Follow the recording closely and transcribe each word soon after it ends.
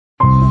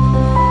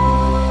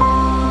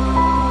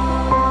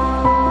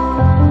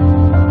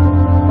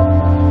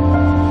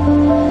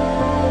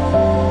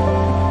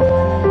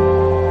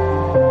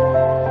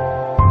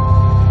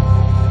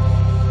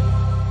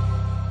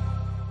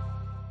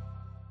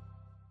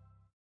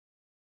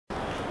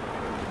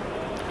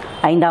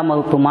ஐந்தாம்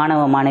வகுப்பு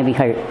மாணவ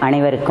மாணவிகள்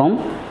அனைவருக்கும்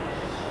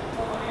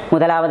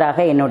முதலாவதாக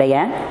என்னுடைய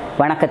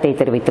வணக்கத்தை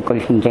தெரிவித்துக்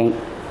கொள்கின்றேன்.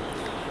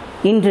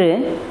 இன்று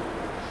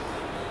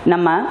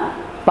நம்ம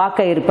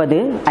பார்க்க இருப்பது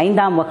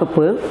ஐந்தாம்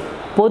வகுப்பு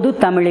பொது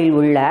தமிழில்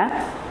உள்ள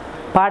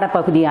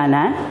பாடப்பகுதியான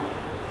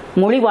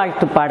மொழி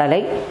வாழ்த்து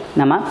பாடலை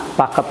நம்ம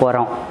பார்க்க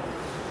போகிறோம்.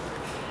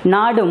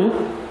 நாடும்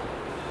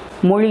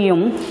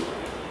மொழியும்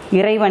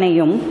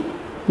இறைவனையும்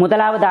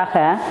முதலாவதாக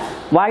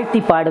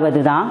வாழ்த்தி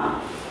பாடுவது தான்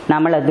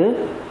நம்மளது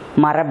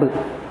மரபு.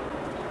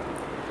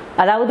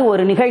 அதாவது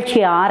ஒரு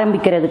நிகழ்ச்சியை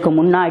ஆரம்பிக்கிறதுக்கு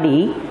முன்னாடி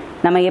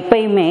நம்ம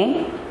எப்பயுமே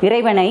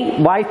இறைவனை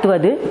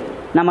வாழ்த்துவது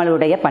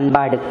நம்மளுடைய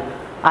பண்பாடு.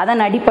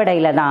 அதன்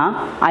அடிப்படையில் தான்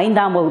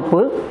ஐந்தாம் வகுப்பு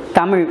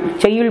தமிழ்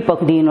செய்யுள்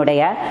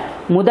பகுதியினுடைய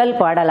முதல்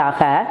பாடலாக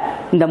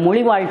இந்த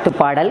மொழி வாழ்த்து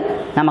பாடல்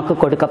நமக்கு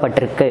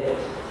கொடுக்கப்பட்டிருக்கு.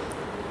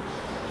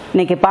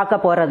 இன்னைக்கு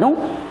பார்க்க போகிறதும்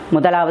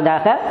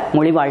முதலாவதாக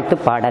மொழி வாழ்த்து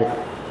பாடல்.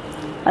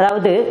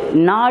 அதாவது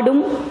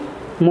நாடும்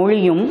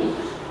மொழியும்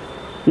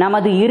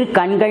நமது இரு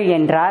கண்கள்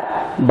என்றார்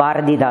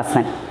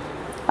பாரதிதாசன்.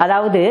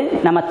 அதாவது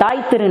நம்ம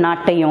தாய் திரு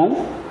நாட்டையும்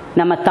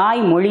நம்ம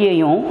தாய்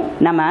மொழியையும்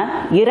நம்ம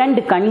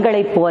இரண்டு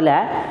கண்களைப் போல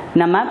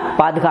நம்ம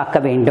பாதுகாக்க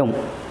வேண்டும்.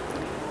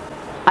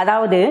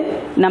 அதாவது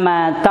நம்ம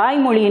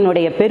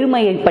தாய்மொழியினுடைய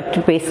பெருமையை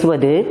பற்றி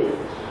பேசுவது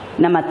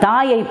நம்ம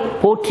தாயை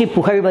போற்றி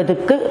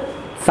புகழ்வதற்கு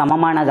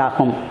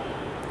சமமானதாகும்.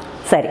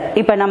 சரி,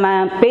 இப்போ நம்ம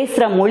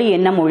பேசுகிற மொழி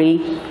என்ன மொழி?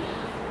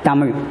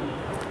 தமிழ்.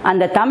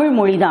 அந்த தமிழ்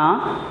மொழி தான்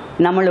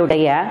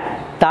நம்மளுடைய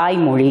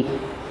தாய்மொழி.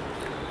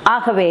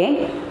 ஆகவே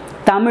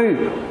தமிழ்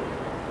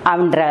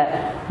என்ற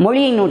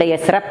மொழியினுடைய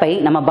சிறப்பை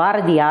நம்ம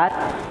பாரதியார்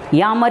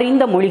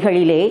யாமறிந்த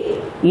மொழிகளிலே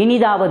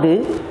இனிதாவது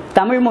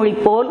தமிழ் மொழி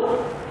போல்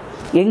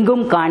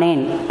எங்கும்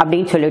காணேன்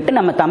அப்படின்னு சொல்லிட்டு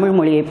நம்ம தமிழ்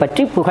மொழியை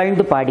பற்றி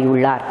புகழ்ந்து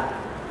பாடியுள்ளார்.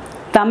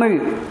 தமிழ்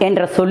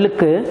என்ற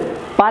சொல்லுக்கு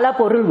பல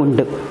பொருள்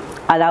உண்டு.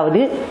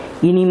 அதாவது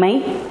இனிமை,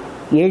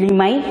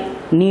 எளிமை,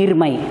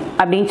 நீர்மை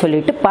அப்படின்னு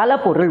சொல்லிட்டு பல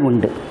பொருள்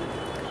உண்டு.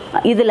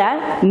 இதில்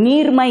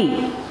நீர்மை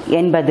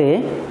என்பது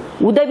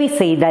உதவி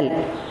செய்தல்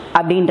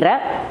அப்படின்ற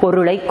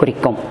பொருளை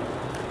குறிக்கும்.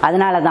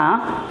 அதனால தான்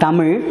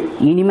தமிழ்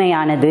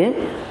இனிமையானது,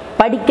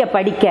 படிக்க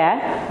படிக்க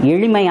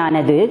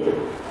எளிமையானது,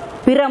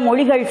 பிற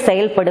மொழிகள்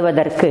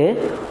செயல்படுவதற்கு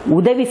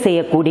உதவி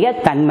செய்யக்கூடிய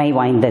தன்மை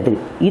வாய்ந்தது.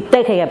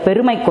 இத்தகைய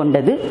பெருமை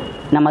கொண்டது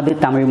நமது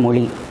தமிழ்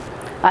மொழி.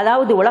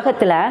 அதாவது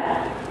உலகத்தில்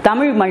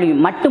தமிழ் மொழி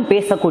மட்டும்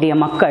பேசக்கூடிய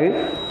மக்கள்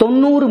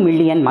 90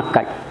 மில்லியன்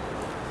மக்கள்.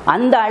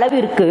 அந்த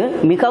அளவிற்கு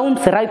மிகவும்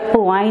சிறப்பு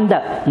வாய்ந்த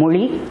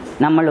மொழி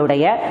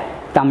நம்மளுடைய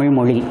தமிழ்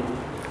மொழி.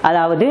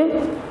 அதாவது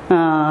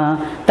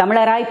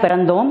தமிழராய்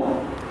பிறந்தோம்,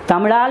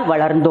 தமிழால்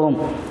வளர்ந்தோம்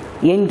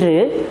என்று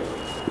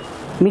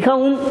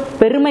மிகவும்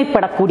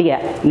பெருமைப்படக்கூடிய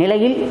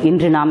நிலையில்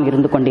இன்று நாம்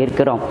இருந்து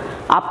கொண்டிருக்கிறோம்.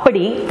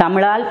 அப்படி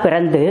தமிழால்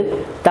பிறந்து,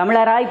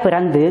 தமிழராய்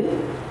பிறந்து,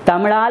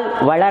 தமிழால்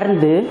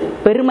வளர்ந்து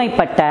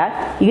பெருமைப்பட்ட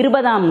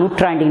 20ஆம்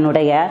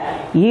நூற்றாண்டினுடைய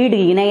ஈடு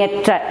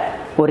இணையற்ற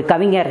ஒரு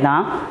கவிஞர்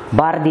தான்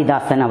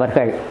பாரதிதாசன்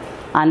அவர்கள்.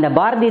 அந்த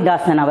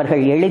பாரதிதாசன்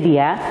அவர்கள் எழுதிய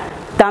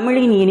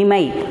தமிழின்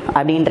இனிமை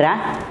அப்படின்ற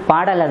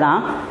பாடலை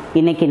தான்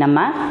இன்னைக்கு நம்ம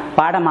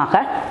பாடமாக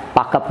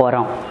பார்க்க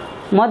போகிறோம்.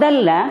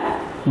 முதல்ல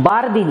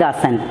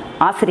பாரதிதாசன்,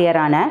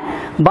 ஆசிரியரான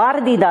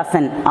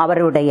பாரதிதாசன்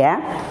அவருடைய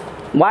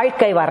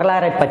வாழ்க்கை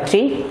வரலாறை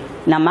பற்றி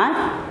நம்ம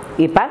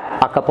இப்போ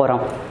பார்க்க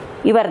போகிறோம்.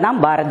 இவர் தான்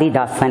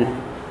பாரதிதாசன்.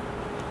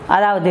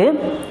 அதாவது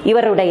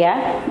இவருடைய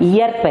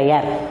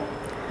இயற்பெயர்.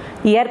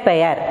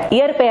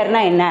 இயற்பெயர்னா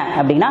என்ன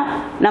அப்படின்னா,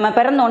 நம்ம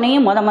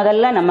பிறந்தோடனேயும்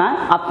முதல்ல நம்ம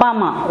அப்பா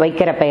அம்மா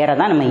வைக்கிற பெயரை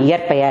தான் நம்ம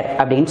இயற்பெயர்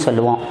அப்படின்னு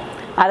சொல்லுவோம்.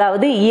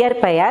 அதாவது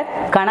இயற்பெயர்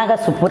கனக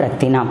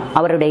சுப்புரத்தினம்.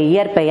 அவருடைய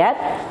இயற்பெயர்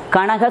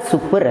கனக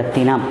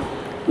சுப்புரத்தினம்.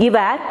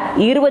 இவர்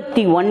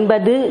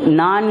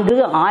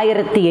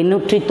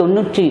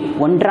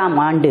 29/4/1891ஆம்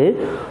ஆண்டு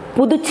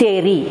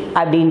புதுச்சேரி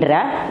அப்படின்ற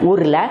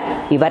ஊரில்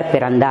இவர்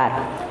பிறந்தார்.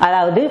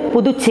 அதாவது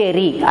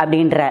புதுச்சேரி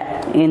அப்படின்ற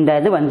இந்த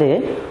இது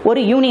ஒரு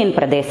யூனியன்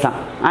பிரதேசம்.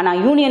 ஆனால்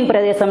யூனியன்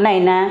பிரதேசம்னா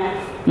என்ன?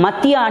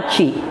 மத்திய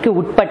ஆட்சிக்கு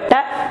உட்பட்ட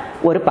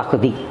ஒரு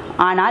பகுதி.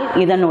 ஆனால்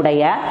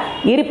இதனுடைய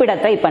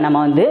இருப்பிடத்தை இப்போ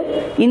நம்ம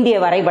இந்திய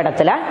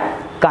வரைபடத்தில்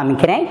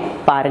காமிக்கிறேன்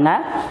பாருங்க.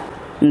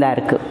 இந்த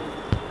இருக்கு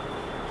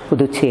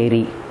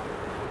புதுச்சேரி.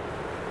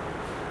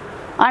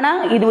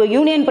 ஆனால் இது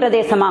யூனியன்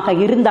பிரதேசமாக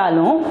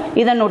இருந்தாலும்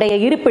இதனுடைய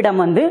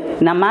இருப்பிடம்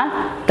நம்ம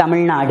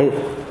தமிழ்நாடு.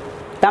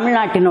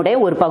 தமிழ்நாட்டினுடைய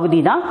ஒரு பகுதி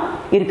தான்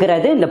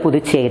இருக்கிறது இந்த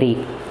புதுச்சேரி.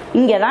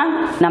 இங்கே தான்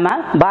நம்ம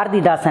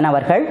பாரதிதாசன்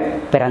அவர்கள்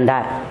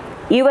பிறந்தார்.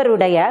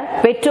 இவருடைய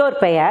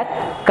பெற்றோர் பெயர்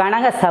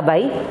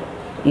கனகசபை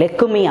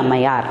லெக்குமி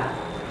அம்மையார்.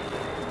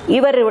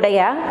 இவருடைய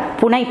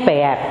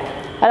புனைப்பெயர்,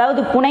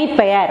 அதாவது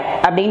புனைப்பெயர்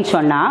அப்படின்னு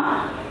சொன்னால்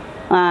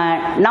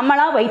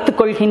நம்மளா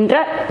வைத்துக்கொள்கின்ற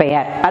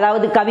பெயர்.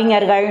 அதாவது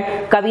கவிஞர்கள்,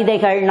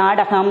 கவிதைகள்,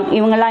 நாடகம்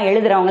இவங்கெல்லாம்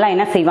எழுதுறவங்களாம்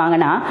என்ன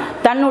செய்வாங்கன்னா,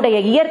 தன்னுடைய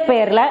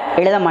இயற்பெயரில்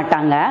எழுத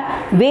மாட்டாங்க,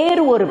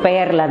 வேறு ஒரு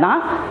பெயரில்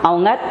தான்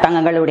அவங்க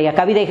தங்களுடைய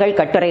கவிதைகள்,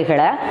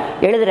 கட்டுரைகளை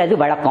எழுதுறது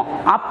வழக்கம்.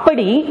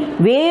 அப்படி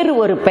வேறு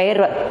ஒரு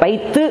பெயர்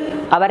வைத்து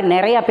அவர்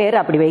நிறைய பேர்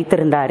அப்படி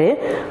வைத்திருந்தார்.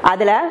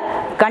 அதில்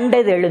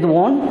கண்டது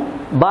எழுதுவோன்,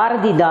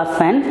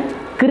 பாரதிதாசன்,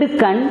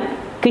 கிறுக்கன்,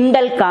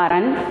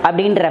 கிண்டல்காரன்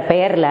அப்படின்ற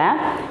பெயர்ல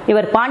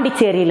இவர்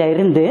பாண்டிச்சேரியில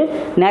இருந்து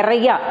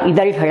நிறைய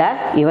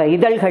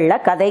இதழ்கள்ல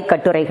கதை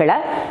கட்டுரைகளை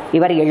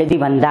இவர் எழுதி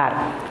வந்தார்.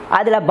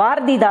 அதுல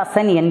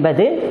பாரதிதாசன்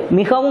என்பது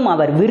மிகவும்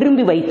அவர்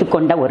விரும்பி வைத்து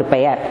கொண்ட ஒரு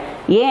பெயர்.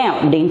 ஏன்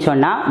அப்படின்னு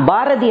சொன்னா,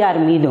 பாரதியார்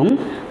மீதும்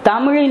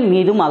தமிழின்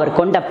மீதும் அவர்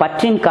கொண்ட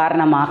பற்றின்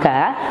காரணமாக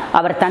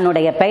அவர்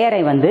தன்னுடைய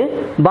பெயரை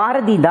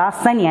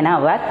பாரதிதாசன் என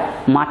அவர்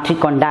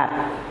மாற்றிக்கொண்டார்.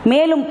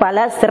 மேலும்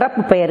பல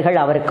சிறப்பு பெயர்கள்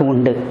அவருக்கு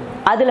உண்டு.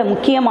 அதுல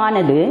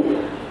முக்கியமானது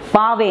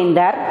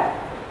பாவேந்தர்,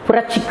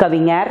 புரட்சி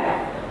கவிஞர்,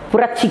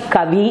 புரட்சி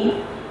கவி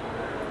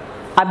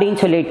அப்படின்னு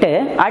சொல்லிட்டு,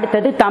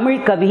 அடுத்தது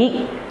தமிழ் கவி,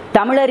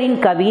 தமிழரின்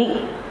கவி,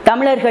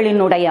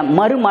 தமிழர்களினுடைய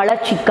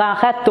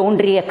மறுமலர்ச்சிக்காக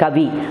தோன்றிய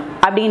கவி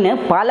அப்படின்னு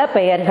பல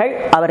பெயர்கள்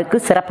அவருக்கு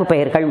சிறப்பு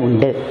பெயர்கள்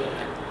உண்டு.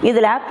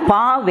 இதுல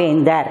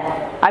பாவேந்தர்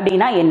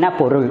அப்படின்னா என்ன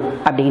பொருள்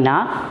அப்படின்னா,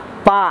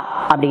 பா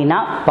அப்படின்னா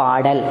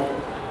பாடல்,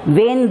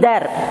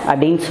 வேந்தர்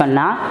அப்படின்னு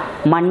சொன்னா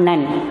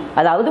மன்னன்,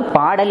 அதாவது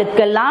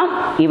பாடலுக்கெல்லாம்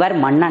இவர்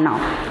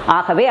மன்னனாம்.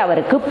 ஆகவே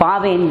அவருக்கு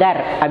பாவேந்தர்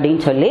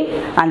அப்படின்னு சொல்லி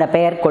அந்த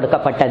பெயர்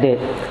கொடுக்கப்பட்டது.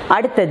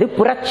 அடுத்தது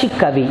புரட்சி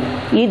கவி.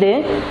 இது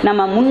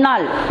நம்ம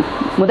முன்னாள்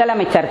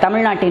முதலமைச்சர்,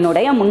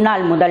 தமிழ்நாட்டினுடைய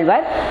முன்னாள்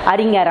முதல்வர்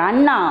அறிஞர்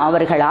அண்ணா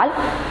அவர்களால்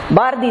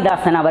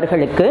பாரதிதாசன்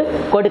அவர்களுக்கு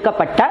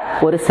கொடுக்கப்பட்ட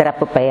ஒரு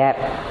சிறப்பு பெயர்.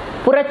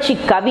 புரட்சி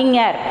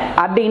கவிஞர்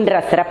அப்படின்ற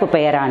சிறப்பு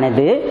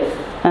பெயரானது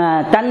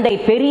தந்தை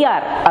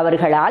பெரியார்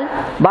அவர்களால்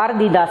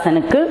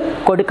பாரதிதாசனுக்கு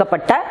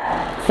கொடுக்கப்பட்ட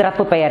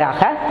சிறப்பு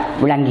பெயராக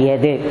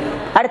விளங்கியது.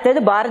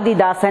 அடுத்தது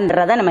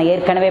பாரதிதாசன்றதை நம்ம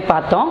ஏற்கனவே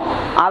பார்த்தோம்.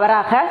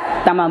 அவராக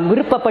நம்ம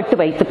விருப்பப்பட்டு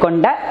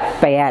வைத்துக்கொண்ட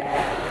பெயர்.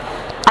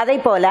 அதே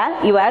போல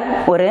இவர்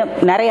ஒரு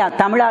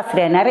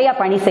தமிழாசிரியர், நிறைய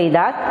பணி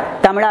செய்தார்.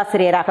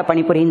 தமிழாசிரியராக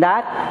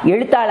பணிபுரிந்தார்,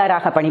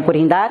 எழுத்தாளராக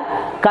பணிபுரிந்தார்,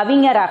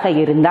 கவிஞராக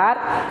இருந்தார்.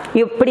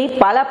 இப்படி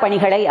பல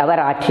பணிகளை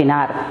அவர்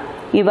ஆற்றினார்.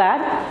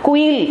 இவர்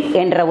குயில்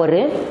என்ற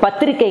ஒரு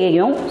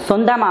பத்திரிகையையும்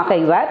சொந்தமாக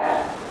இவர்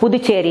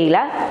புதுச்சேரியில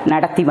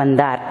நடத்தி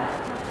வந்தார்.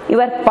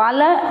 இவர்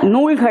பல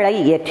நூல்களை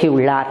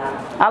இயற்றியுள்ளார்.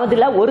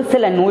 அதுல ஒரு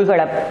சில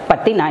நூல்களை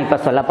பத்தி நான்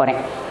இப்ப சொல்ல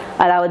போறேன்.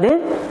 அதாவது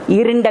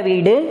இருண்ட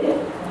வீடு,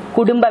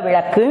 குடும்ப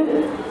விளக்கு,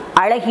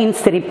 அழகின்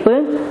சிரிப்பு,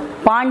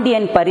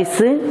 பாண்டியன்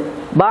பரிசு,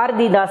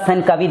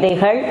 பாரதிதாசன்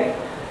கவிதைகள்,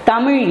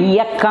 தமிழ்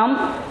இயக்கம்,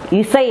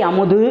 இசை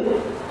அமுது,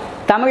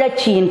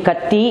 தமிழச்சியின்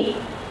கத்தி,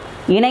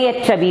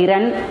 இணையற்ற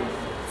வீரன்,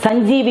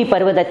 சஞ்சீவி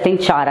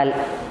பர்வதத்தின் சாரல்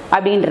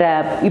அப்படின்ற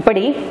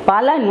இப்படி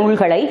பல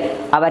நூல்களை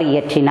அவர்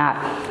இயற்றினார்.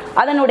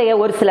 அதனுடைய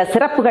ஒரு சில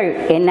சிறப்புகள்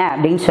என்ன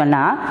அப்படின்னு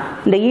சொன்னா,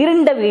 இந்த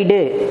இருண்ட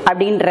வீடு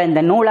அப்படின்ற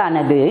இந்த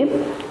நூலானது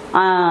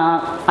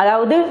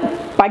அதாவது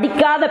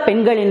படிக்காத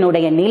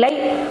பெண்களினுடைய நிலை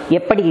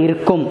எப்படி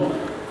இருக்கும்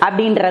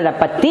அப்படின்றத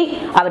பத்தி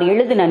அவர்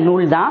எழுதின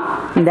நூல் தான்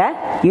இந்த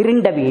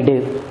இருண்ட வீடு.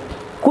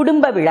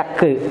 குடும்ப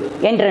விளக்கு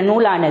என்ற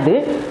நூலானது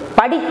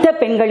படித்த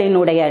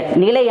பெண்களினுடைய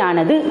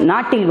நிலையானது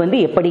நாட்டில்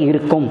எப்படி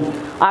இருக்கும்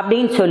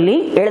அப்படின்னு சொல்லி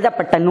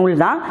எழுதப்பட்ட நூல்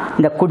தான்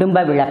இந்த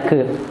குடும்ப விளக்கு.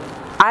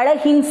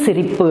 அழகின்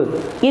சிரிப்பு,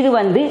 இது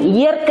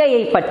இயற்கையை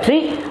பற்றி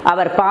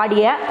அவர்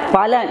பாடிய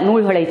பல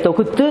நூல்களை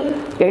தொகுத்து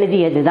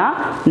எழுதியதுதான்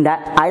இந்த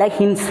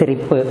அழகின்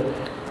சிரிப்பு.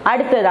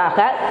 அடுத்ததாக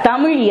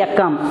தமிழ்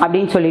இயக்கம்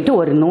அப்படின்னு சொல்லிட்டு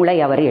ஒரு நூலை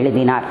அவர்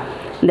எழுதினார்.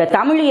 இந்த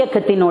தமிழ்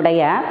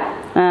இயக்கத்தினுடைய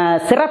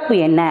சிறப்பு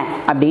என்ன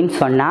அப்படின்னு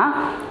சொன்னா,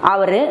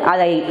 அவர்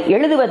அதை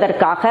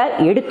எழுதுவதற்காக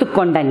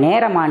எடுத்துக்கொண்ட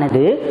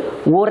நேரமானது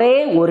ஒரே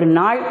ஒரு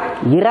நாள்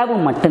இரவு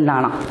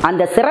மட்டும்தானாம்.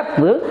 அந்த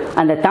சிறப்பு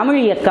அந்த தமிழ்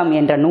இயக்கம்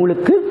என்ற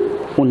நூலுக்கு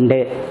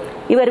உண்டு.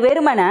 இவர்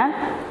வெறுமன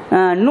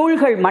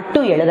நூல்கள்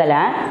மட்டும் எழுதல,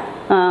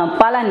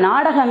 பல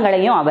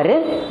நாடகங்களையும் அவர்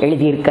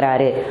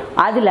எழுதியிருக்கிறாரு.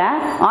 அதுல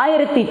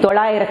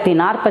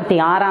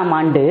 1946ஆம்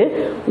ஆண்டு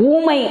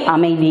ஊமை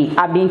அமைதி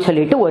அப்படின்னு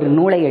சொல்லிட்டு ஒரு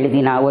நூலை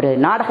எழுதினார், ஒரு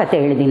நாடகத்தை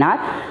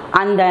எழுதினார்.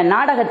 அந்த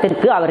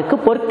நாடகத்திற்கு அவருக்கு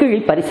பொற்கிழி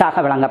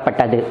பரிசாக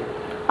வழங்கப்பட்டது.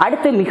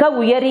 அடுத்து மிக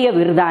உயரிய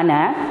விருதான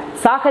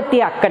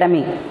சாகித்ய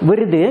அகாடமி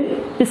விருது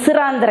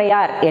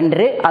பிசிராந்திரையார்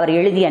என்று அவர்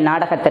எழுதிய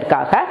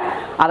நாடகத்திற்காக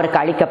அவருக்கு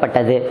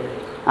அளிக்கப்பட்டது.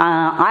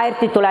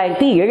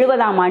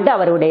 1970ஆம் ஆண்டு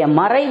அவருடைய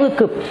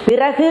மறைவுக்கு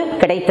பிறகு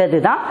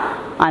கிடைத்ததுதான்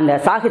அந்த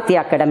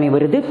சாகித்ய அகாடமி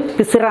விருது.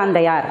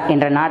 பிசிராந்தையார்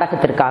என்ற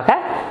நாடகத்திற்காக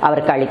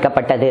அவருக்கு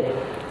அளிக்கப்பட்டது.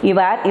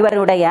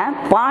 இவருடைய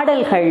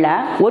பாடல்கள்ல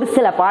ஒரு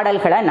சில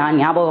பாடல்களை நான்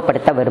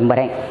ஞாபகப்படுத்த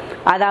விரும்புகிறேன்.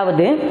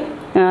 அதாவது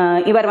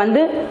இவர்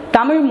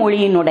தமிழ்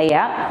மொழியினுடைய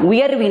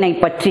உயர்வினை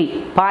பற்றி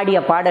பாடிய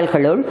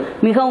பாடல்களுள்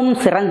மிகவும்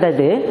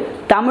சிறந்தது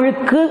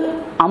தமிழுக்கு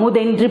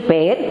அமுதென்று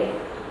பெயர்,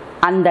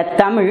 அந்த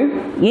தமிழ்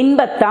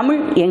இன்ப தமிழ்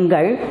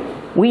எங்கள்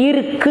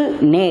உயிருக்கு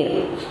நேர்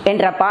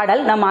என்ற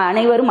பாடல் நம்ம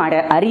அனைவரும்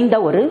அறிந்த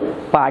ஒரு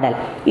பாடல்.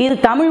 இது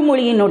தமிழ்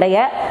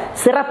மொழியினுடைய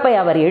சிறப்பை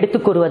அவர்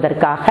எடுத்துக்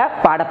கூறுவதற்காக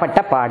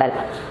பாடப்பட்ட பாடல்.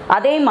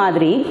 அதே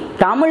மாதிரி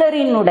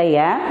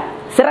தமிழரினுடைய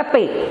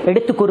சிறப்பை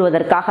எடுத்து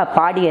கூறுவதற்காக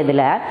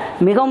பாடியதுல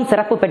மிகவும்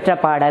சிறப்பு பெற்ற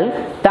பாடல்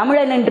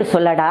தமிழன் என்று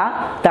சொல்லடா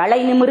தலை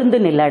நிமிர்ந்து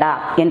நில்லடா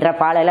என்ற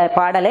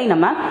பாடலை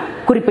நம்ம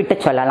குறிப்பிட்டு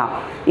சொல்லலாம்.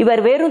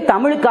 இவர் வெறும்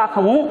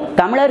தமிழுக்காகவும்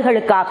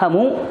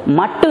தமிழர்களுக்காகவும்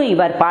மட்டும்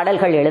இவர்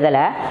பாடல்கள் எழுதல,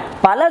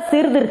 பல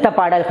சீர்திருத்த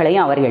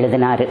பாடல்களையும் அவர்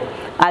எழுதினார்.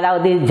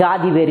 அதாவது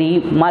ஜாதி வெறி,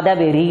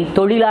 மதவெறி,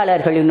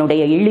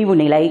 தொழிலாளர்களினுடைய இழிவு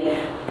நிலை,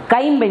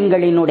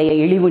 கைம்பெண்களினுடைய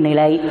இழிவு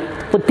நிலை,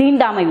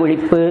 தீண்டாமை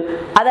ஒழிப்பு,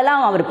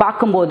 அதெல்லாம் அவர்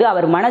பார்க்கும்போது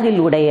அவர்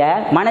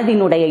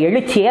மனதினுடைய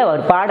எழுச்சியை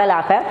அவர்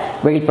பாடலாக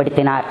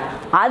வெளிப்படுத்தினார்.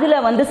 அதில்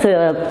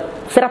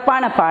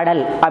சிறப்பான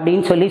பாடல்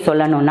அப்படின்னு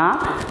சொல்லணும்னா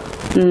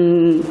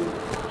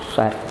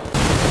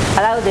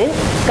அதாவது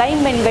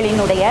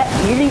கைம்பெண்களினுடைய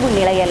இழிவு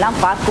நிலையெல்லாம்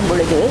பார்க்கும்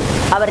பொழுது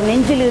அவர்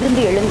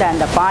நெஞ்சிலிருந்து எழுந்த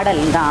அந்த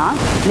பாடல் தான்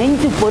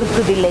நெஞ்சு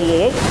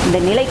பொறுக்குதில்லையே இந்த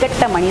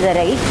நிலைக்கட்ட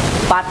மனிதரை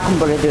பார்க்கும்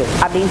பொழுது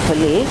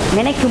அப்படின்னு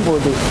நினைக்கும்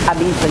போது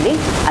அப்படின்னு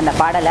அந்த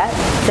பாடலை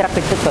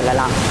சிறப்பிட்டு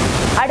சொல்லலாம்.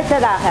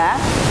 அடுத்ததாக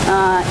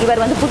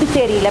இவர்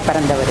புதுச்சேரியில்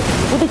பிறந்தவர்.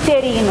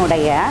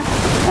 புதுச்சேரியினுடைய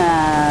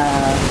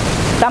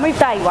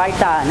தமிழ்தாய்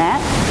வாழ்த்தான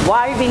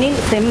வாழ்வினில்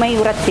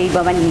செம்மையுறச்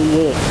செய்பவன்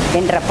நீயே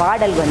என்ற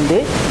பாடல்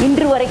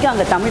இன்று வரைக்கும்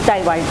அங்கே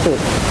தமிழ்தாய் வாழ்த்து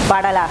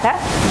பாடலாக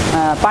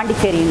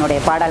பாண்டிச்சேரியினுடைய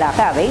பாடலாக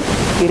அவை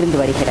இருந்து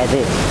வருகிறது.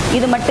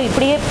 இது மட்டும்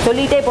இப்படியே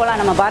சொல்லிகிட்டே போகலாம்.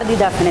 நம்ம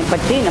பாரதிதாசனை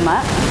பற்றி நம்ம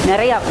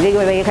நிறையா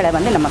வகைகளை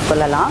நம்ம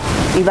சொல்லலாம்.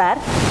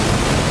 இவர்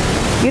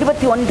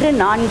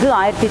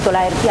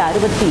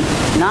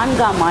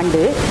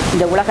 21/4/1964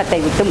 இந்த உலகத்தை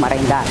விட்டு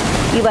மறைந்தார்.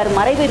 இவர்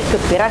மறைவிற்கு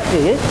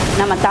பிறகு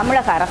நம்ம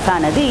தமிழக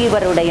அரசானது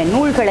இவருடைய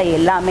நூல்களை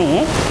எல்லாமே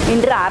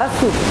இன்று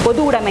அரசு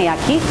பொது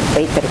உடைமையாக்கி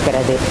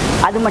வைத்திருக்கிறது.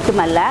 அது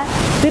மட்டுமல்ல,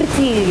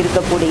 திருச்சியில்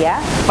இருக்கக்கூடிய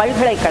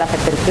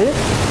பல்கலைக்கழகத்திற்கு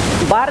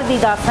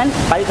பாரதிதாசன்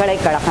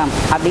பல்கலைக்கழகம்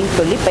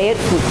அப்படின்னு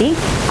பெயர் சூட்டி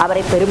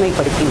அவரை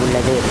பெருமைப்படுத்தி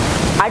உள்ளது.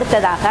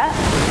 அடுத்ததாக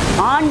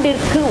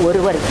ஆண்டிற்கு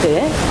ஒருவருக்கு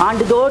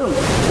ஆண்டுதோறும்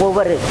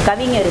ஒவ்வொரு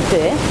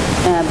கவிஞருக்கு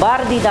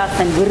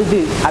பாரதிதாசன்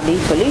விருது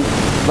அப்படின்னு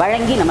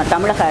வழங்கி நம்ம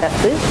தமிழக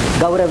அரசு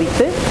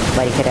கௌரவித்து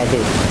வருகிறது.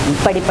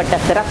 இப்படிப்பட்ட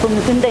சிறப்பு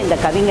மிகுந்த இந்த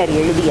கவிஞர்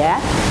எழுதிய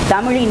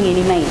தமிழின்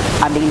இனிமை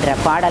அப்படின்ற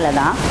பாடலை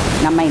தான்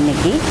நம்ம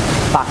இன்னைக்கு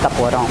பார்க்க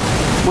போகிறோம்.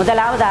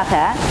 முதலாவதாக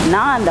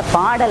நான் அந்த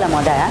பாடலை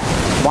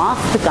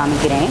வாசித்து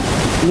காமிக்கிறேன்.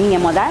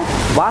 நீங்கள்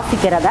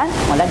வாசிக்கிறத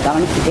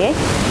கவனிச்சுட்டே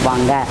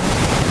வாங்க.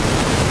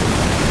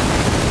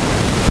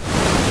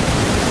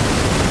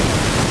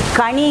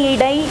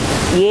 கனியிடை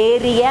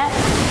ஏறிய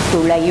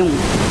துளையும்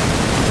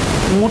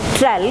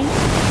முற்றல்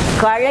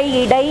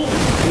கழையிடை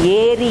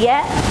ஏறிய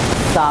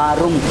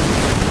சாரும்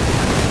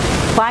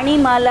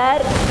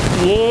பனிமலர்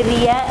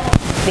ஏறிய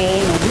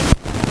தேனும்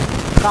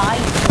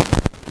காய்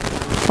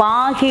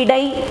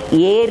பாகிடை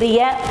ஏறிய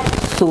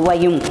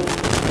சுவையும்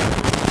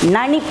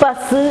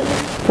நனிப்பசு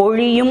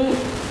பொழியும்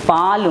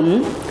பாலும்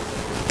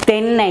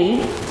தென்னை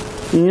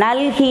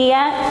நல்கிய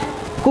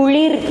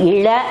குளிர்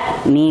இள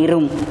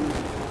நீரும்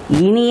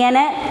இனியன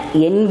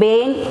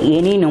என்பேன்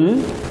எனினும்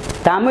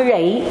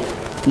தமிழை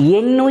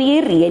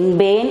என்னுயிர்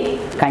என்பேன்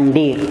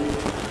கண்டீர்.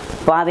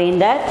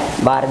 பாவேந்தர்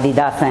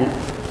பாரதிதாசன்.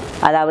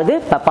 அதாவது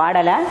இப்போ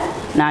பாடலை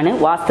நான்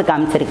வாஸ்து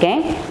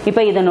காமிச்சிருக்கேன்.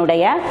 இப்போ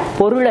இதனுடைய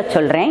பொருளை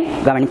சொல்கிறேன்,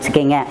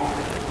 கவனிச்சுக்கங்க.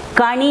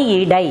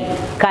 கனியிடை,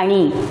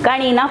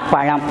 கனினா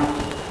பழம்.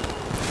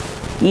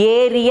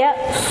 ஏறிய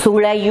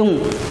சுளையும்,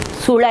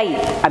 சுளை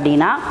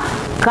அப்படின்னா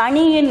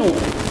கனியின்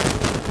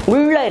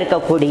உள்ள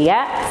இருக்கக்கூடிய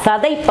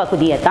சதை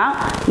பகுதியை தான்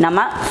நம்ம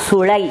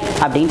சுளை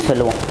அப்படின்னு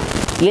சொல்லுவோம்.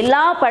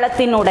 எல்லா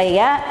பழத்தினுடைய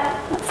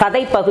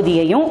சதை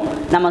பகுதியையும்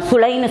நம்ம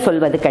சுளைன்னு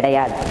சொல்வது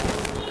கிடையாது.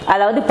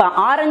 அதாவது இப்போ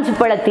ஆரஞ்சு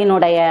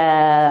பழத்தினுடைய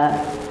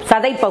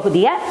சதை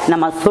பகுதியை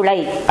நம்ம சுளை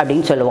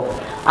அப்படின்னு சொல்லுவோம்.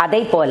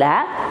 அதே போல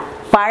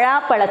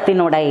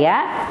பழாப்பழத்தினுடைய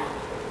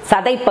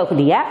சதை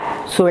பகுதியை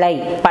சுளை,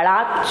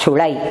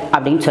 பழாச்சுளை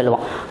அப்படின்னு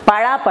சொல்லுவோம்.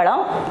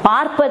 பழாப்பழம்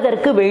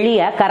பார்ப்பதற்கு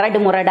வெளியே கரடு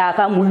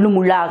முரடாக முள்ளு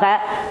முள்ளாக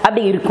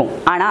அப்படி இருக்கும்.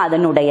 ஆனால்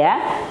அதனுடைய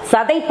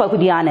சதை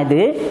பகுதியானது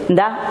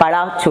இந்த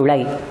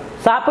பழாச்சுளை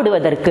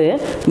சாப்பிடுவதற்கு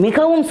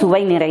மிகவும்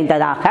சுவை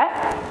நிறைந்ததாக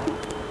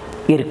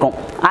இருக்கும்.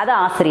 அதை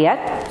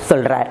ஆசிரியர்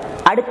சொல்றார்.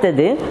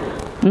 அடுத்தது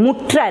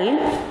முற்றல்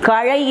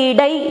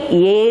கழையிடை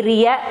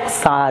ஏறிய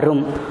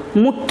சாரும்.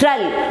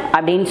 முற்றல்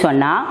அப்படின்னு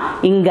சொன்னா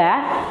இங்க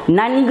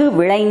நன்கு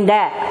விளைந்த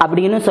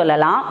அப்படின்னு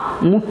சொல்லலாம்,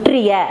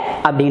 முற்றிய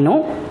அப்படின்னு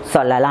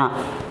சொல்லலாம்.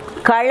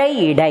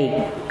 கழையிடை,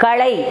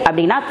 களை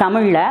அப்படின்னா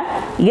தமிழ்ல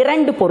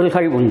 2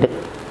 பொருள்கள் உண்டு.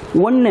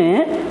 ஒன்று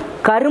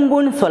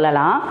கரும்புன்னு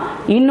சொல்லலாம்,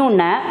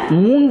 இன்னொன்று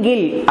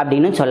மூங்கில்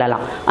அப்படின்னு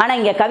சொல்லலாம். ஆனால்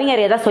இங்கே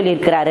கவிஞர் எதை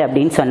சொல்லியிருக்கிறாரு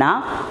அப்படின்னு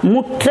சொன்னால்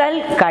முற்றல்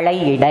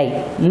களையிடை,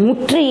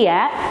 முற்றிய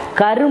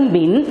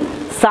கரும்பின்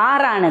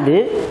சாரானது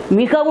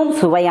மிகவும்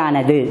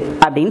சுவையானது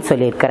அப்படின்னு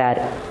சொல்லியிருக்கிறார்.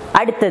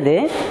 அடுத்தது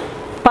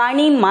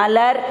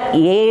பனிமலர்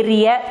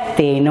ஏறிய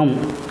தேனும்,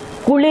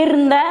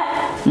 குளிர்ந்த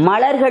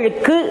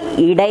மலர்களுக்கு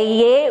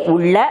இடையே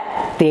உள்ள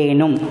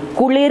தேனும்,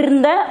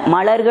 குளிர்ந்த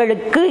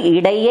மலர்களுக்கு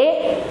இடையே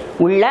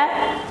உள்ள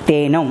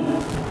தேனும்.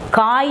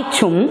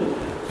 காய்ச்சும்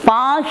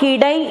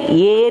பாகிடை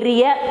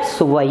ஏறிய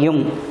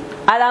சுவையும்.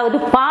 அதாவது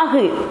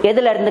பாகு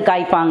எதுல இருந்து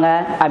காய்ப்பாங்க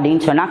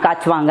அப்படின்னு சொன்னா,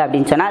 காய்ச்சுவாங்க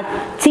அப்படின்னு சொன்னா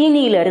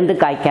சீனியில இருந்து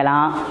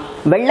காய்க்கலாம்,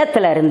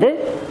 வெள்ளத்துல இருந்து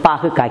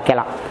பாகு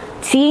காய்க்கலாம்.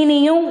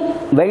 சீனியும்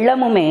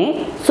வெல்லமுமே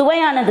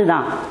சுவையானது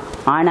தான்.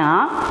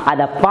 ஆனால்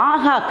அதை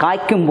பாகா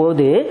காய்க்கும்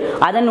போது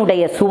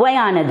அதனுடைய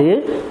சுவையானது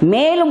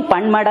மேலும்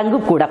பன்மடங்கு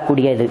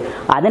கூடக்கூடியது.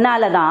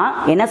 அதனால தான்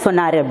என்ன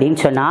சொன்னார் அப்படின்னு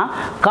சொன்னால்,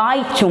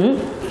 காய்ச்சும்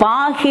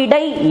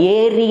பாகிடை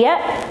ஏறிய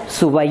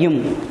சுவையும்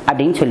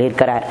அப்படின்னு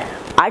சொல்லியிருக்கிறார்.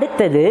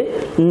 அடுத்தது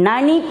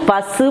நனி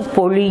பசு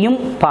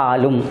பொழியும்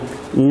பாலும்.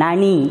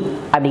 நனி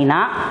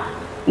அப்படின்னா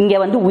இங்கே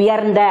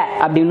உயர்ந்த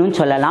அப்படின்னு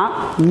சொல்லலாம்,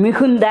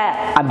 மிகுந்த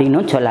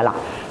அப்படின்னு சொல்லலாம்.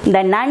 இந்த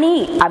நனி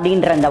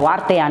அப்படின்ற அந்த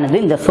வார்த்தையானது,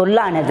 இந்த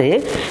சொல்லானது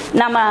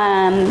நம்ம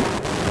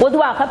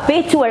பொதுவாக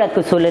பேச்சு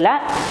வழக்கு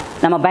சொல்லில்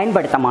நம்ம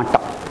பயன்படுத்த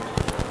மாட்டோம்.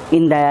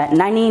 இந்த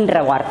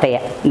நனின்ற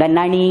வார்த்தையை, இந்த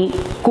நனி,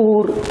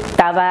 கூர்,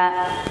 தவ,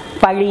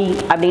 பழி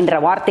அப்படின்ற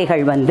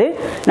வார்த்தைகள்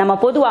நம்ம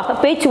பொதுவாக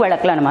பேச்சு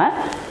வழக்கில் நம்ம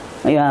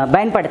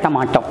பயன்படுத்த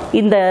மாட்டோம்.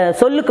 இந்த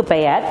சொல்லுக்கு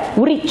பெயர்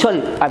உரிச்சொல்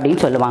அப்படின்னு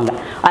சொல்லுவாங்க.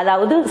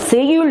 அதாவது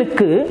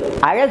செய்யுளுக்கு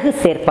அழகு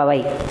சேர்ப்பவை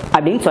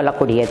அப்படின்னு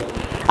சொல்லக்கூடியது.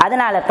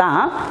 அதனால தான்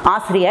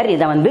ஆசிரியர்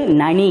இதை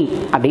நனி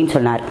அப்படின்னு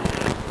சொன்னார்.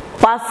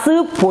 பசு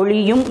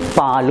பொழியும்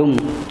பாலும்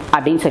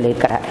அப்படின்னு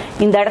சொல்லியிருக்கிறார்.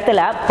 இந்த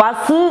இடத்துல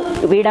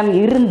பசுவிடம்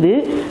இருந்து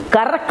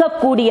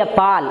கறக்கக்கூடிய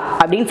பால்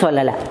அப்படின்னு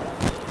சொல்லலை.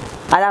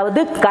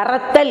 அதாவது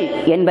கறத்தல்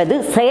என்பது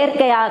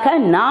செயற்கையாக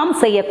நாம்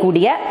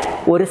செய்யக்கூடிய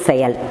ஒரு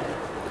செயல்.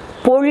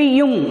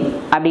 பொழியும்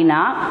அப்படின்னா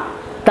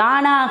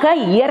தானாக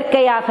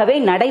இயற்கையாகவே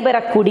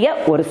நடைபெறக்கூடிய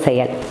ஒரு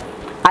செயல்.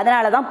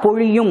 அதனால தான்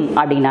பொழியும்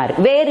அப்படின்னாரு.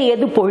 வேறு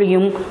எது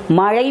பொழியும்?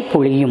 மழை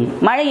பொழியும்.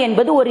 மழை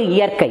என்பது ஒரு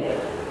இயற்கை,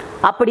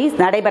 அப்படி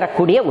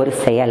நடைபெறக்கூடிய ஒரு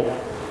செயல்.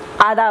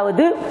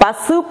 அதாவது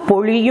பசு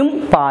பொழியும்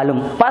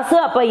பாலும். பசு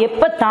அப்போ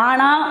எப்போ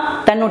தானா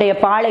தன்னுடைய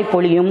பாலை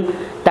பொழியும்?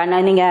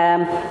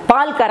 நீங்கள்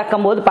பால்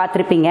கறக்கும் போது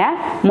பார்த்துருப்பீங்க,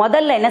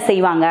 முதல்ல என்ன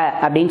செய்வாங்க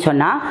அப்படின்னு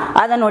சொன்னால்,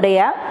 அதனுடைய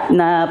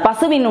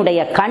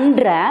பசுவினுடைய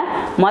கன்றை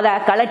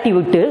கலட்டி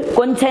விட்டு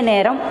கொஞ்ச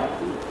நேரம்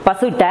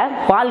பசுகிட்ட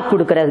பால்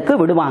கொடுக்கறதுக்கு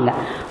விடுவாங்க.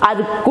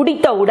 அது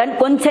குடித்தவுடன்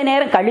கொஞ்ச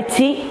நேரம்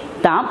கழிச்சு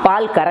தான்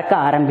பால் கறக்க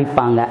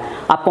ஆரம்பிப்பாங்க.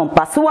 அப்போ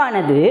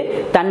பசுவானது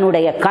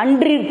தன்னுடைய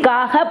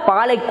கன்றிற்காக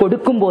பாலை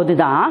கொடுக்கும் போது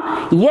தான்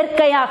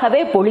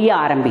இயற்கையாகவே பொழிய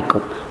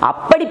ஆரம்பிக்கும்.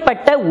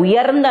 அப்படிப்பட்ட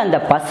உயர்ந்த அந்த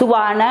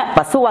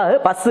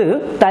பசு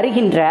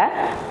தருகின்ற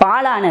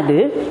பாலானது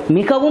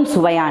மிகவும்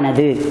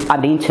சுவையானது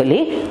அப்படின்னு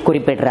சொல்லி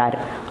குறிப்பிடுறார்.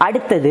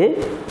 அடுத்தது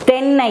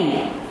தென்னை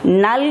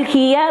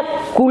நல்கிய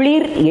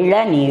குளிர்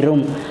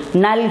இளநீரும்.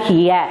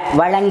 நல்கிய,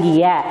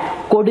 வழங்கிய,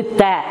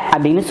 கொடுத்த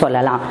அப்படின்னு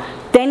சொல்லலாம்.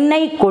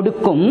 தென்னை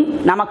கொடுக்கும்,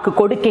 நமக்கு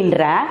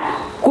கொடுக்கின்ற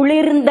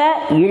குளிர்ந்த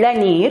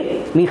இளநீர்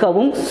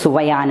மிகவும்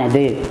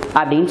சுவையானது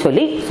அப்படின்னு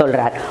சொல்லி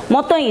சொல்றார்.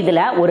 மொத்தம்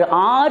இதுல ஒரு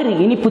 6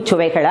 இனிப்பு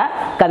சுவைகளை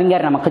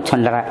கவிஞர் நமக்கு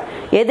சொல்றார்.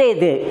 எது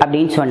எது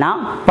அப்படின்னு சொன்னா,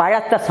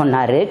 பழத்தை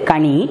சொன்னாரு,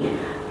 கனி.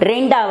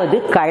 ரெண்டாவது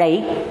களை,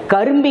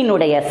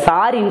 கரும்பினுடைய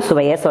சாரின்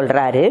சுவையை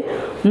சொல்றாரு.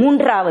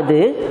 மூன்றாவது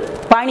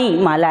பனி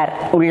மலர்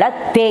உள்ள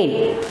தேன்,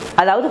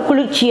 அதாவது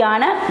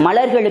குளிர்ச்சியான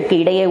மலர்களுக்கு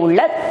இடையே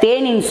உள்ள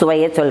தேனின்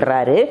சுவையை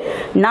சொல்றாரு.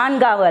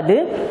 நான்காவது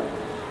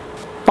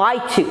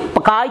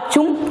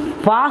காய்ச்சும்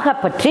பாக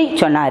பற்றி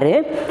சொன்னாரு.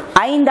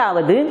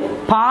 ஐந்தாவது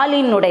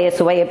பாலினுடைய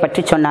சுவையை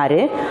பற்றி சொன்னாரு.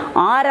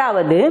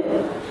 ஆறாவது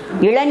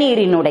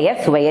இளநீரினுடைய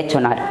சுவையை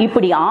சொன்னார்.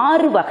 இப்படி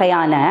 6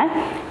 வகையான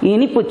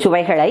இனிப்பு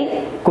சுவைகளை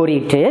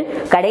கூறிட்டு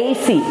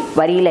கடைசி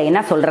வரியில என்ன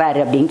சொல்றாரு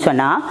அப்படின்னு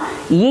சொன்னா,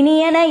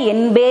 இனியன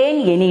என்பேன்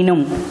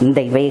எனினும். இந்த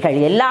இவைகள்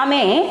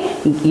எல்லாமே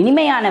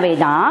இனிமையானவை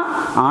தான்,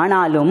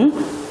 ஆனாலும்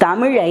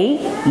தமிழை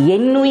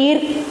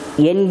என்னுயிர்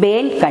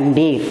என்பேன்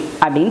கண்டீர்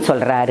அப்படின்னு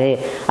சொல்றாரு.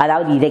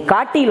 அதாவது இதை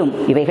காட்டிலும்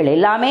இவைகள்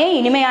எல்லாமே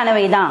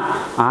இனிமையானவை தான்,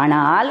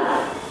 ஆனால்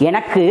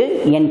எனக்கு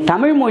என்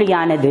தமிழ்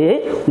மொழியானது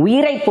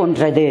உயிரை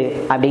போன்றது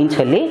அப்படின்னு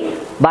சொல்லி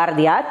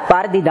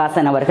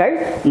பாரதிதாசன் அவர்கள்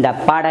இந்த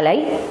பாடலை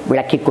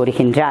விளக்கி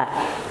கூறுகின்றார்.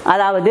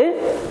 அதாவது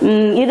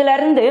இதுல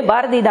இருந்து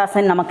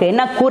பாரதிதாசன் நமக்கு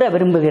என்ன கூற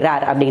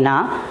விரும்புகிறார் அப்படின்னா,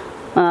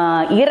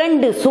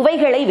 2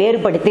 சுவைகளை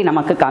வேறுபடுத்தி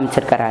நமக்கு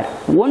காமிச்சிருக்கிறார்.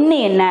 ஒன்று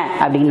என்ன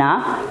அப்படின்னா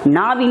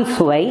நாவின்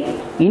சுவை,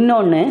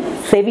 இன்னொன்று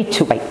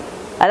செவிச்சுவை.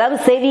 அதாவது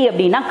செவி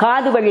அப்படின்னா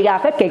காது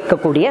வழியாக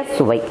கேட்கக்கூடிய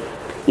சுவை.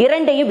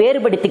 இரண்டையும்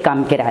வேறுபடுத்தி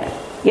காமிக்கிறார்.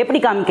 எப்படி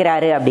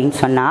காமிக்கிறாரு அப்படின்னு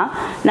சொன்னா,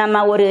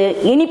 நம்ம ஒரு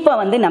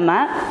இனிப்பை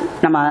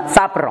நம்ம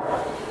சாப்பிட்றோம்.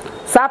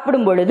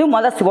 சாப்பிடும் பொழுது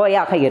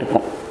சுவையாக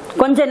இருக்கும்,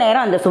 கொஞ்ச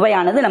நேரம் அந்த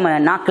சுவையானது நம்ம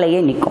நாக்கிலேயே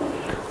நிற்கும்.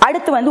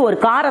 அடுத்து ஒரு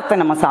காரத்தை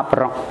நம்ம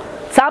சாப்பிட்றோம்.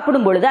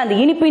 சாப்பிடும் பொழுது அந்த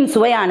இனிப்பின்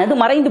சுவையானது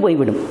மறைந்து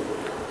போய்விடும்.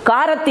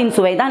 காரத்தின்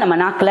சுவை தான் நம்ம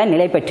நாக்கில்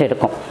நிலை பெற்று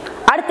இருக்கும்.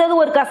 அடுத்தது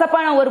ஒரு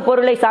கசப்பான ஒரு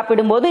பொருளை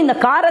சாப்பிடும்போது இந்த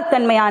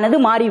காரத்தன்மையானது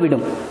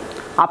மாறிவிடும்.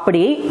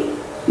 அப்படி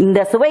இந்த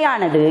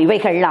சுவையானது,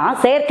 இவைகள்லாம்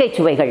செயற்கை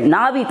சுவைகள்,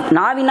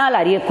 நாவினால்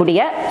அறியக்கூடிய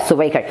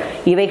சுவைகள்.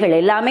 இவைகள்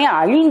எல்லாமே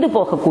அழிந்து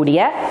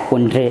போகக்கூடிய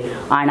ஒன்று.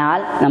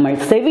 ஆனால் நம்ம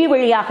செவி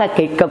வழியாக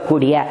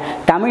கேட்கக்கூடிய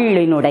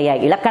தமிழினுடைய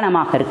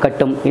இலக்கணமாக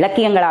இருக்கட்டும்,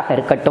 இலக்கியங்களாக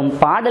இருக்கட்டும்,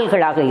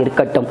 பாடல்களாக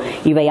இருக்கட்டும்,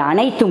 இவை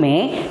அனைத்துமே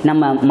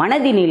நம்ம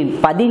மனதினில்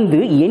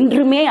பதிந்து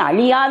என்றுமே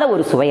அழியாத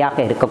ஒரு சுவையாக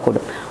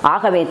இருக்கக்கூடும்.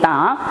 ஆகவே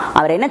தான்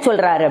அவர் என்ன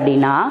சொல்றாரு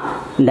அப்படின்னா,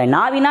 இந்த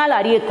நாவினால்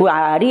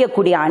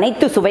அறியக்கூடிய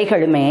அனைத்து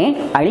சுவைகளுமே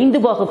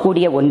அழிந்து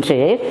போகக்கூடிய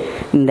ஒன்று.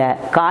 இந்த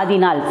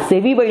காதினால்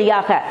செவி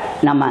வழியாக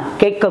நம்ம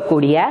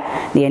கேட்கக்கூடிய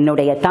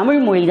என்னுடைய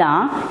தமிழ் மொழி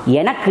தான்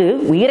எனக்கு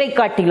உயிரை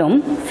காட்டிலும்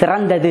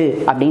சிறந்தது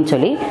அப்படின்னு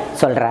சொல்லி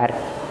சொல்றார்.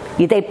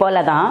 இதை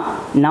போல தான்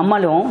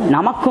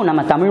நமக்கும்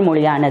நம்ம தமிழ்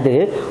மொழியானது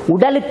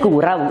உடலுக்கு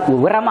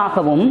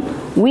உரமாகவும்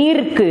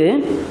உயிருக்கு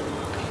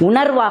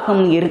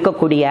உணர்வாகவும்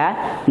இருக்கக்கூடிய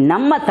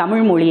நம்ம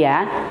தமிழ் மொழியை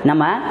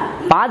நம்ம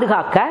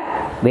பாதுகாக்க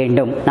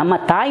வேண்டும். நம்ம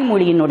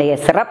தாய்மொழியினுடைய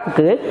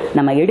சிறப்புக்கு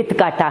நம்ம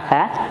எடுத்துக்காட்டாக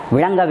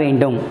விளங்க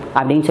வேண்டும்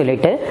அப்படின்னு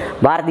சொல்லிட்டு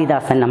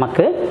பாரதிதாசன்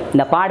நமக்கு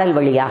இந்த பாடல்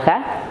வழியாக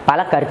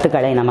பல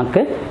கருத்துக்களை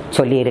நமக்கு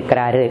சொல்லி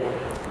இருக்கிறாரு.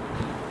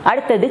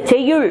 அடுத்தது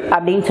செய்யுள்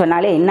அப்படின்னு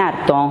சொன்னாலே என்ன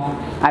அர்த்தம்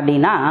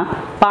அப்படின்னா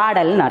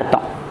பாடல்னு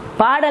அர்த்தம்.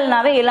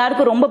 பாடல்னாவே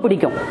எல்லாருக்கும் ரொம்ப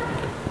பிடிக்கும்.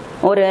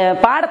 ஒரு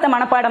பாடத்தை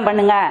மனப்பாடம்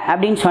பண்ணுங்க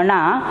அப்படின்னு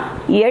சொன்னால்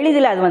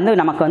எளிதில் அது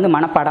நமக்கு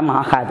மனப்பாடம்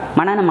ஆகாது,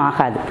 மனனம்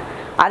ஆகாது.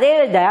 அதே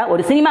இதை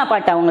ஒரு சினிமா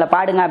பாட்டை அவங்கள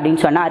பாடுங்க அப்படின்னு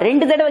சொன்னால்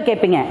 2 தடவை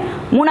கேட்பீங்க,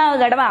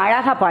 3வது தடவை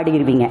அழகாக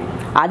பாடிடுவீங்க.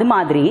 அது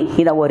மாதிரி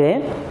இதை ஒரு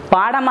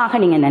பாடமாக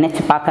நீங்கள்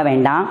நினச்சி பார்க்க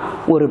வேண்டாம்,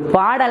 ஒரு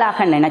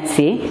பாடலாக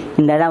நினச்சி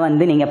இந்த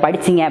இதை நீங்கள்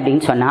படிச்சிங்க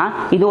அப்படின்னு சொன்னால்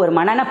இது ஒரு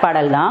மனன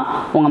பாடல் தான்.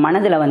 உங்கள்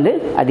மனதில்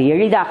அது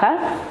எளிதாக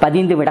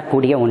பதிந்து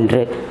விடக்கூடிய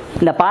ஒன்று.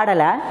 இந்த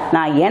பாடலை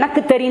நான்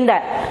எனக்கு தெரிந்த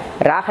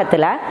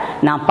ராகத்தில்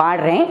நான்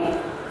பாடுறேன்,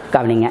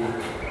 கவனிங்க.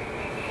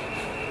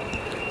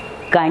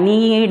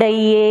 கனியிடை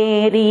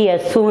ஏறிய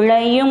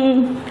சுளையும்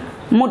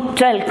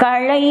முற்றல்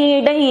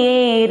களையிடை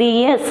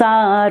ஏறிய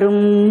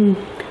சாரும்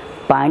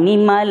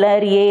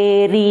பனிமலர்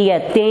ஏறிய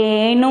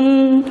தேனும்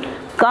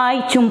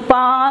காய்ச்சும்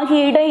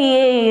பாகிடை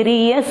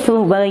ஏறிய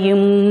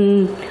சுவையும்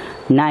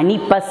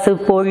நனிப்பசு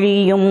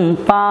பொழியும்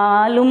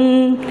பாலும்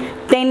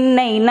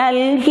தென்னை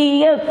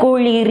நல்கிய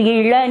குளிர்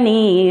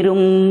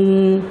இளநீரும்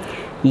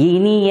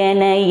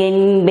இனியன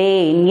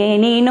என்பேன்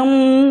எனினும்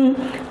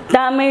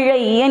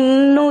தமிழை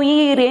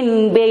என்னுயிர்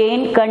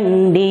என்பேன்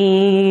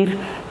கண்டீர்,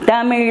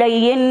 தமிழை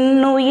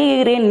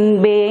என்னுயிர்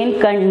என்பேன்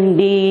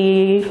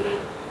கண்டீர்.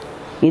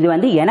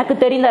 இது எனக்கு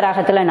தெரிந்த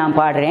ராகத்தில் நான்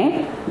பாடுறேன்.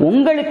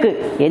 உங்களுக்கு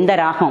எந்த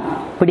ராகம்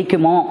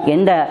பிடிக்குமோ,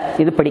 எந்த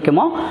இது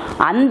பிடிக்குமோ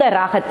அந்த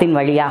ராகத்தின்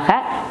வழியாக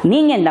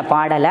நீங்கள் இந்த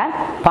பாடலை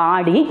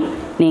பாடி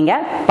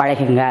நீங்கள்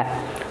பழகுங்க.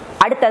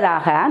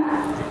 அடுத்ததாக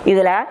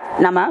இதில்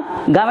நம்ம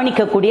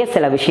கவனிக்கக்கூடிய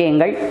சில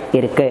விஷயங்கள்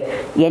இருக்குது.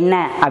 என்ன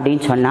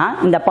அப்படின்னு சொன்னால்,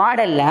 இந்த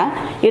பாடலில்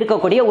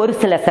இருக்கக்கூடிய ஒரு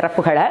சில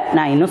சிறப்புகளை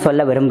நான் இன்னும்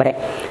சொல்ல விரும்புகிறேன்.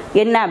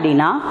 என்ன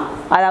அப்படின்னா,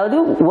 அதாவது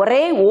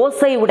ஒரே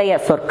ஓசை உடைய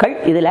சொற்கள்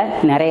இதில்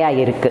நிறையா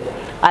இருக்குது.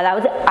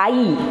 அதாவது ஐ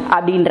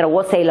அப்படின்ற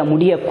ஓசையில்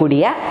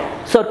முடியக்கூடிய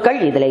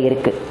சொற்கள் இதில்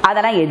இருக்குது.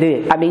 அதெல்லாம் எது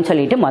அப்படின்னு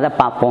சொல்லிட்டு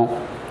பார்ப்போம்.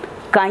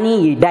 கனி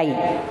இடை,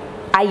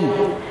 ஐ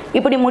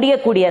இப்படி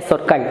முடியக்கூடிய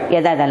சொற்கள்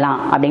எதெல்லாம்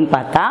அப்படின்னு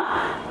பார்த்தா,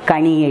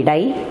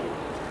 கனியிடை,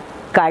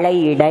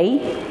 களையிடை,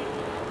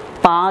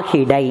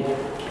 பாகிடை,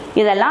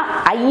 இதெல்லாம்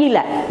ஐயில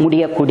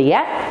முடியக்கூடிய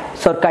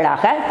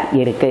சொற்களாக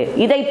இருக்கு.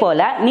 இதை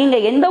போல நீங்க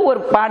எந்த ஒரு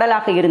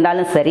பாடலாக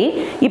இருந்தாலும் சரி,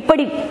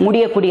 இப்படி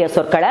முடியக்கூடிய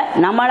சொற்களை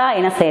நம்மளா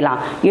என்ன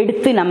செய்யலாம்,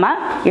 எடுத்து நம்ம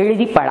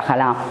எழுதி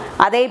பழகலாம்.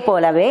 அதே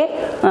போலவே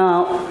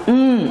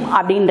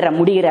அப்படின்ற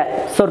முடிகிற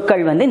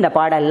சொற்கள் இந்த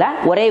பாடல்ல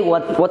ஒரே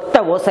ஒத்த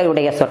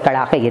ஓசையுடைய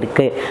சொற்களாக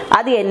இருக்கு.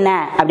 அது என்ன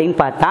அப்படின்னு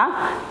பார்த்தா,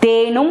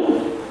 தேனும்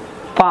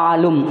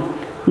பாலும்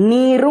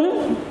நீரும்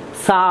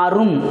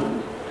சாரும்,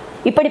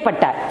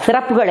 இப்படிப்பட்ட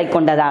சிறப்புகளை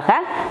கொண்டதாக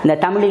இந்த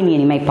தமிழின்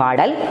இனிமை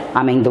பாடல்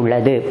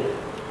அமைந்துள்ளது.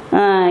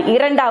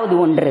 இரண்டாவது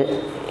ஒன்று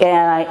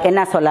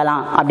என்ன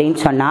சொல்லலாம் அப்படின்னு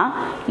சொன்னால்,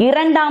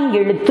 2ஆம்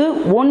எழுத்து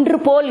ஒன்று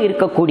போல்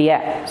இருக்கக்கூடிய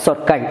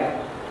சொற்கள்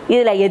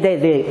இதில் எது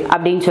எது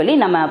அப்படின்னு சொல்லி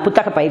நம்ம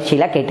புத்தக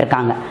பயிற்சியில்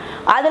கேட்டிருக்காங்க.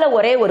 அதில்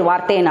ஒரே ஒரு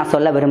வார்த்தையை நான்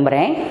சொல்ல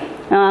விரும்புகிறேன்.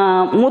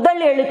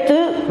 முதல் எழுத்து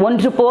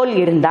ஒன்று போல்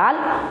இருந்தால்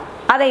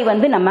அதை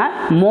நம்ம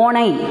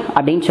மோனை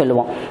அப்படின்னு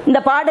சொல்லுவோம். இந்த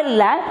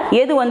பாடல்ல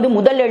எது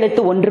முதல்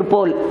எழுத்து ஒன்று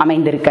போல்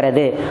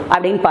அமைந்திருக்கிறது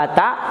அப்படின்னு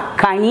பார்த்தா,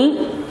 கனி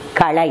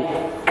களை,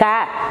 க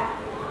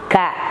க.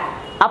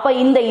 அப்ப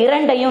இந்த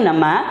இரண்டையும்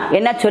நம்ம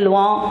என்ன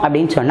சொல்லுவோம்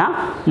அப்படின்னு சொன்னா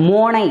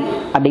மோனை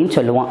அப்படின்னு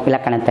சொல்லுவோம்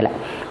இலக்கணத்துல.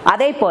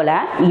 அதே போல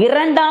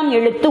 2ஆம்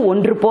எழுத்து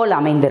ஒன்று போல்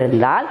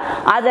அமைந்திருந்தால்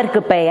அதற்கு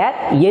பெயர்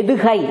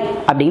எதுகை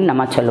அப்படின்னு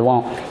நம்ம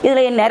சொல்லுவோம்.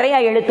 இதுல நிறைய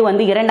எழுத்து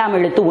 2ஆம்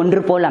எழுத்து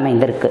ஒன்று போல்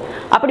அமைந்திருக்கு.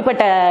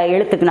 அப்படிப்பட்ட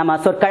எழுத்துக்கு நம்ம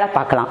சொற்களை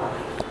பார்க்கலாம்.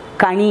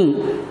 கனி,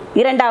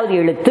 2வது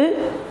எழுத்து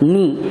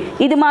நீ.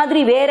 இது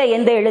மாதிரி வேற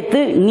எந்த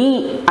எழுத்து நீ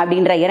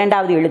அப்படின்ற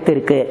 2வது எழுத்து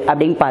இருக்கு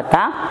அப்படின்னு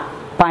பார்த்தா,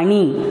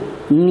 பனி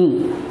நீ,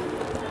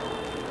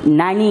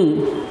 நனி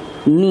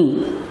நீ,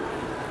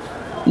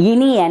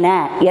 இனியன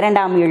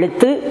 2ஆம்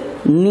எழுத்து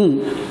நீ,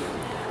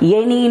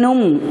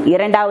 எனினும்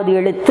 2வது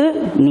எழுத்து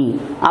நீ.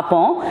 அப்போ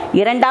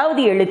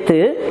 2வது எழுத்து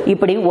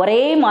இப்படி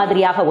ஒரே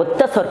மாதிரியாக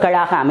ஒத்த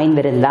சொற்களாக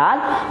அமைந்திருந்தால்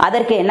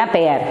அதற்கு என்ன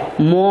பெயர்,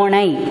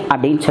 மோனை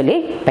அப்படின்னு சொல்லி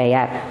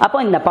பெயர். அப்போ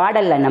இந்த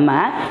பாடல்ல நம்ம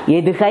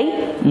எதுகை,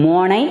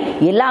 மோனை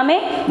எல்லாமே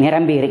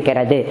நிரம்பி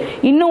இருக்கிறது.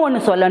 இன்னும்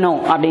ஒன்று சொல்லணும்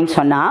அப்படின்னு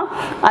சொன்னா,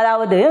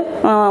 அதாவது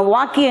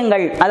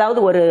வாக்கியங்கள்,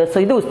 அதாவது ஒரு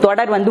இது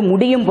தொடர்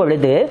முடியும்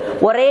பொழுது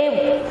ஒரே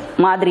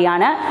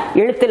மாதிரியான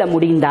எழுத்துல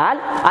முடிந்தால்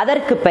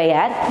அதற்கு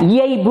பெயர்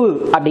இயைபு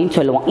அப்படின்னு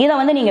சொல்லுவோம்.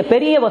 இதை நீங்க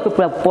பெரிய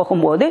வகுப்புல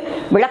போகும்போது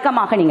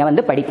விளக்கமாக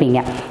நீங்க படிப்பீங்க.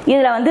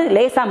 இதுல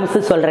லேசா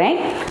மிஸ் சொல்றேன்.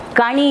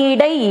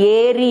 கனியிடை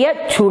ஏறிய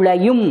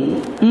சுளையும்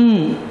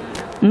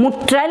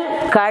முற்றல்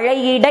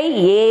களையிடை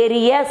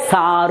ஏறிய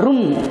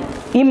சாரும்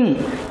இம்.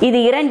 இது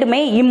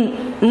இரண்டுமே இம்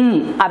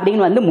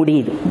அப்படின்னு வந்து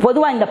முடியுது.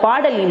 பொதுவாக இந்த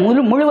பாடல்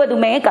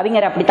முழுவதுமே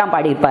கவிஞர் அப்படித்தான்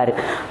பாடியிருப்பாரு.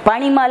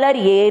 பனிமலர்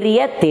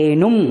ஏறிய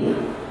தேனும்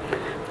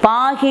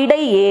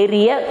பாகிடை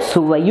ஏறிய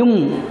சுவையும்.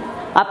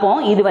 அப்போ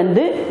இது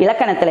வந்து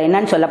இலக்கணத்தில்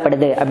என்னன்னு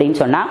சொல்லப்படுது அப்படின்னு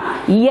சொன்னா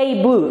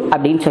இயைபு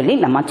அப்படின்னு சொல்லி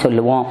நம்ம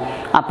சொல்லுவோம்.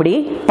 அப்படி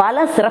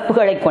பல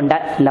சிறப்புகளை கொண்ட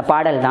இந்த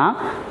பாடல் தான்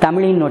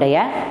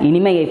தமிழினுடைய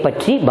இனிமையை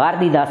பற்றி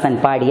பாரதிதாசன்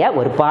பாடிய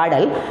ஒரு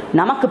பாடல்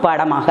நமக்கு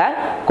பாடமாக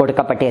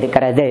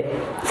கொடுக்கப்பட்டிருக்கிறது.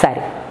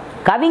 சரி,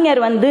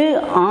 கவிஞர் வந்து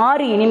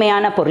 6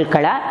 இனிமையான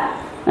பொருட்களை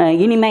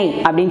இனிமை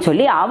அப்படின்னு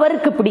சொல்லி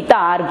அவருக்கு பிடித்த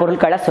 6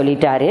 பொருட்களை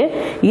சொல்லிட்டாரு.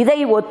 இதை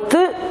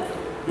ஒத்து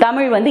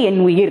தமிழ் வந்து என்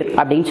உயிர்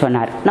அப்படின்னு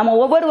சொன்னார். நம்ம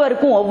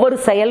ஒவ்வொருவருக்கும் ஒவ்வொரு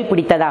செயல்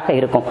பிடித்ததாக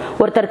இருக்கும்.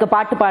 ஒருத்தருக்கு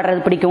பாட்டு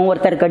பாடுறது பிடிக்கும்,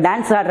 ஒருத்தருக்கு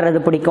டான்ஸ் ஆடுறது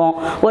பிடிக்கும்,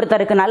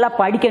 ஒருத்தருக்கு நல்லா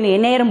படிக்கணும்,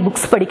 எந்நேரம்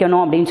புக்ஸ்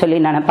படிக்கணும் அப்படின்னு சொல்லி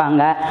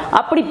நினைப்பாங்க.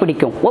 அப்படி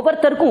பிடிக்கும்.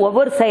 ஒவ்வொருத்தருக்கும்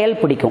ஒவ்வொரு செயல்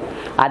பிடிக்கும்.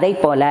 அதை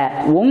போல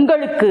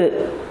உங்களுக்கு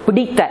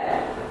பிடித்த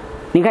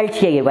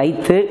நிகழ்ச்சியை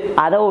வைத்து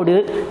அதோடு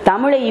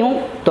தமிழையும்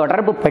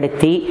தொடர்பு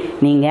படுத்தி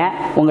நீங்கள்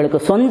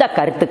உங்களுக்கு சொந்த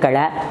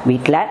கருத்துக்களை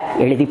வீட்டில்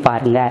எழுதி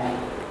பாருங்க.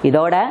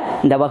 இதோட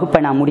இந்த வகுப்பை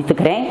நான்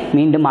முடித்துக்கிறேன்.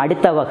 மீண்டும்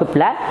அடுத்த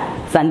வகுப்பில்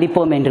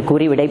சந்திப்போம் என்று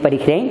கூறி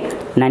விடைபெறுகிறேன்.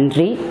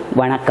 நன்றி,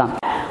 வணக்கம்.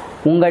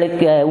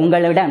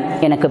 உங்களிடம்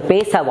எனக்கு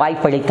பேச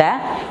வாய்ப்பளித்த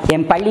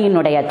என்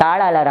பள்ளியினுடைய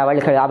தாளாளர்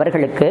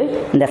அவர்களுக்கு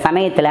இந்த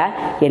சமயத்தில்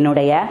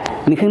என்னுடைய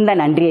மிகுந்த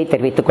நன்றியை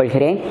தெரிவித்துக்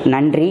கொள்கிறேன்.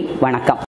 நன்றி, வணக்கம்.